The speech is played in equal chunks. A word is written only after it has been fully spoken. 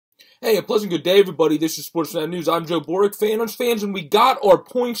Hey, a pleasant good day, everybody. This is Sportsnet News. I'm Joe Boric, fans, and we got our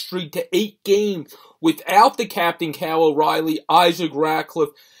point streak to 8 games without the captain, Cal O'Reilly, Isaac Ratcliffe,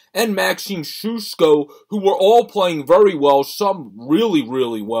 and Maxime Shusko, who were all playing very well, some really,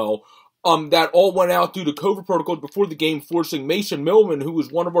 really well. That all went out due to COVID protocols before the game, forcing Mason Millman, who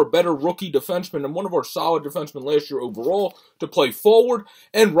was one of our better rookie defensemen and one of our solid defensemen last year overall, to play forward,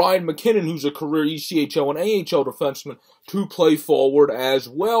 and Ryan McKinnon, who's a career ECHL and AHL defenseman, to play forward as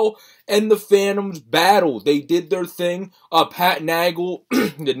well. And the Phantoms battled. They did their thing. Pat Nagel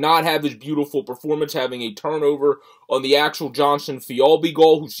did not have his beautiful performance, having a turnover on the actual Johnson Fialbi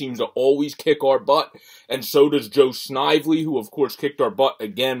goal, who seems to always kick our butt. And so does Joe Snively, who of course kicked our butt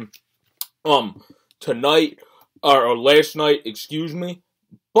again tonight, or last night, excuse me.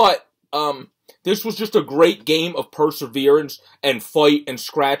 But, this was just a great game of perseverance and fight and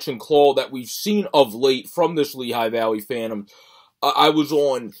scratch and claw that we've seen of late from this Lehigh Valley Phantom. I was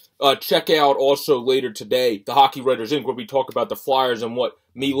on, check out also later today, the Hockey Writers Inc., where we talk about the Flyers and what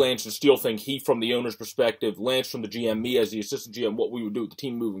me, Lance, and Steele think, he from the owner's perspective, Lance from the GM, me as the assistant GM, what we would do with the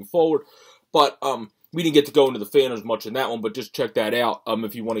team moving forward. But, we didn't get to go into the Phantoms much in that one, but just check that out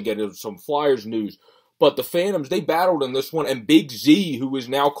if you want to get into some Flyers news. But the Phantoms, they battled in this one, and Big Z, who is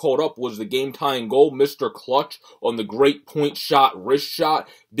now caught up, was the game-tying goal, Mr. Clutch, on the great point shot, wrist shot.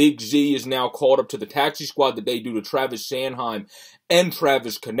 Big Z is now caught up to the taxi squad today due to Travis Sanheim and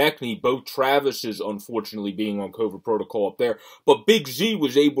Travis Konechny, both Travises, unfortunately, being on COVID protocol up there. But Big Z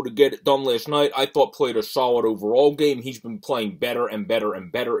was able to get it done last night. I thought played a solid overall game. He's been playing better and better and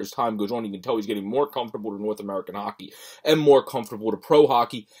better as time goes on. You can tell he's getting more comfortable to North American hockey and more comfortable to pro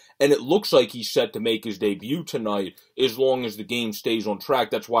hockey. And it looks like he's set to make his debut tonight as long as the game stays on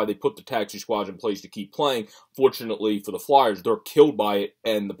track. That's why they put the taxi squads in place to keep playing. Fortunately for the Flyers, they're killed by it,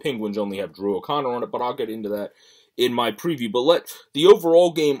 and the Penguins only have Drew O'Connor on it, but I'll get into that in my preview. But the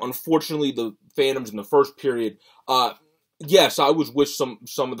overall game, unfortunately, the Phantoms in the first period, yes, I was with some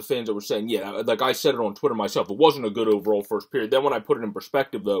of the fans that were saying, yeah, like I said it on Twitter myself, it wasn't a good overall first period. Then when I put it in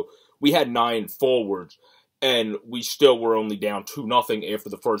perspective, though, we had 9 forwards, and we still were only down 2-0 after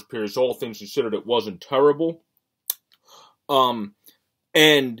the first period. So all things considered, it wasn't terrible.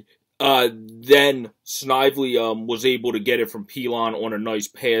 Then Snively was able to get it from Pilon on a nice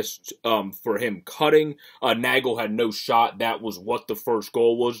pass for him cutting. Nagel had no shot. That was what the first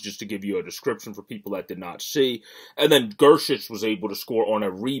goal was, just to give you a description for people that did not see. And then Gershich was able to score on a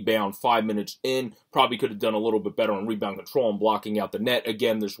rebound 5 minutes in. Probably could have done a little bit better on rebound control and blocking out the net.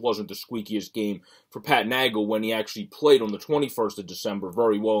 Again, this wasn't the squeakiest game for Pat Nagel when he actually played on the 21st of December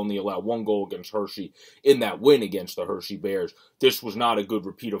very well, and he allowed 1 goal against Hershey in that win against the Hershey Bears. This was not a good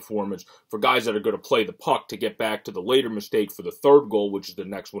repeat performance for guys that are going to play the puck to get back to the later mistake for the third goal, which is the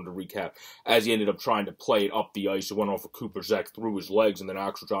next one to recap, as he ended up trying to play it up the ice. It went off of Cooper Zek through his legs, and then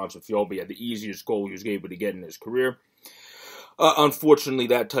Axel Johnson Fialbi had the easiest goal he was able to get in his career. Unfortunately,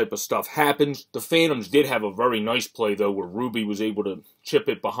 that type of stuff happens. The Phantoms did have a very nice play, though, where Ruby was able to chip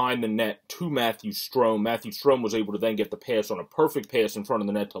it behind the net to Matthew Strome. Matthew Strome was able to then get the pass on a perfect pass in front of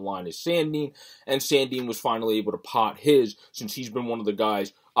the net to Linus Sandin, and Sandin was finally able to pot his, since he's been one of the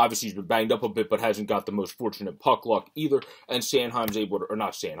guys. Obviously, he's been banged up a bit, but hasn't got the most fortunate puck luck either. And Sandin's able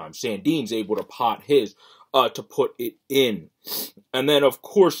to pot his to put it in. And then, of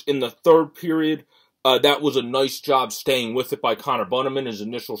course, in the third period, that was a nice job staying with it by Connor Bunneman. His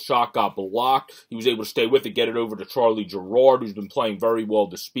initial shot got blocked. He was able to stay with it, get it over to Charlie Gerard, who's been playing very well,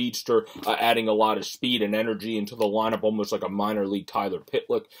 the speedster, adding a lot of speed and energy into the lineup, almost like a minor league Tyler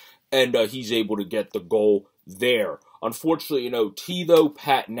Pitlick. And he's able to get the goal there. Unfortunately, though,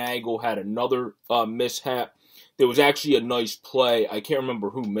 Pat Nagel had another mishap. There was actually a nice play. I can't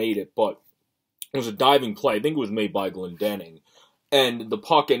remember who made it, but it was a diving play. I think it was made by Glendenning. And the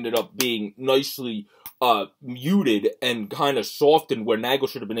puck ended up being nicely muted and kind of softened, where Nagel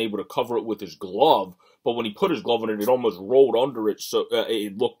should have been able to cover it with his glove. But when he put his glove on it, it almost rolled under it, so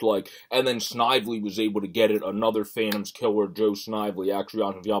it looked like. And then Snively was able to get it. Another Phantoms killer, Joe Snively, actually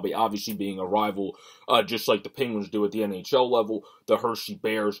on Vialbi, obviously being a rival, just like the Penguins do at the NHL level. The Hershey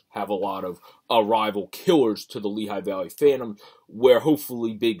Bears have a lot of rival killers to the Lehigh Valley Phantoms, where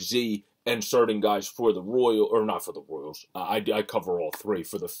hopefully Big Z and certain guys for the not for the Royals, I cover all three,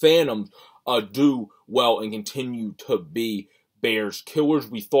 for the Phantoms, do well and continue to be Bears killers.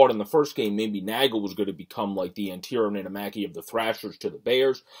 We thought in the first game maybe Nagel was going to become like the Antero Nanamaki of the Thrashers to the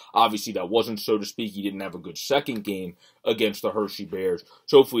Bears. Obviously that wasn't, so to speak. He didn't have a good second game against the Hershey Bears.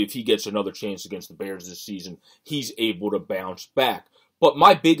 So hopefully if he gets another chance against the Bears this season, he's able to bounce back. But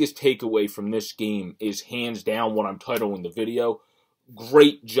my biggest takeaway from this game is hands down what I'm titling the video: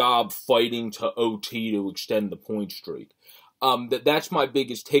 great job fighting to OT to extend the point streak. That's my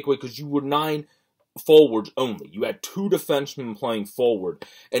biggest takeaway, because you were 9 forwards only. You had 2 defensemen playing forward,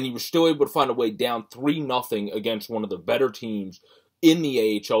 and you were still able to find a way down 3-0 against one of the better teams in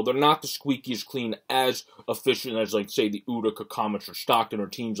the AHL. They're not the squeakiest clean, as efficient as, like, say, the Utica Comets or Stockton or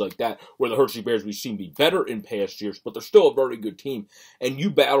teams like that, where the Hershey Bears we've seen be better in past years, but they're still a very good team. And you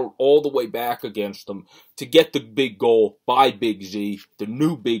battled all the way back against them to get the big goal by Big Z, the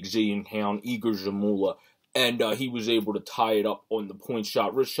new Big Z in town, Igor Zamula. And he was able to tie it up on the point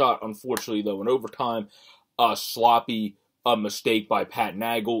shot. Wrist shot, unfortunately, though, in overtime. Sloppy mistake by Pat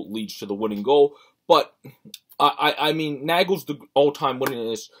Nagel leads to the winning goal. But, I mean, Nagel's the all-time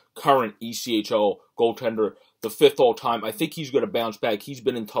winningest current ECHL goaltender, the 5th all-time. I think he's going to bounce back. He's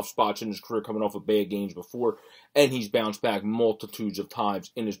been in tough spots in his career, coming off of bad games before, and he's bounced back multitudes of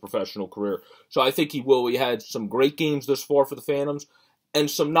times in his professional career. So I think he will. He had some great games thus far for the Phantoms, and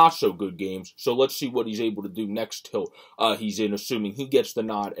some not-so-good games. So let's see what he's able to do next till he's in, assuming he gets the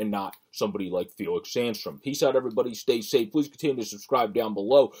nod and not somebody like Felix Sandstrom. Peace out, everybody. Stay safe. Please continue to subscribe down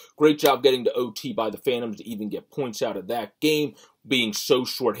below. Great job getting to OT by the Phantoms to even get points out of that game, being so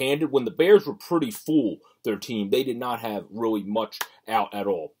shorthanded. When the Bears were pretty full, their team, they did not have really much out at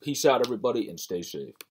all. Peace out, everybody, and stay safe.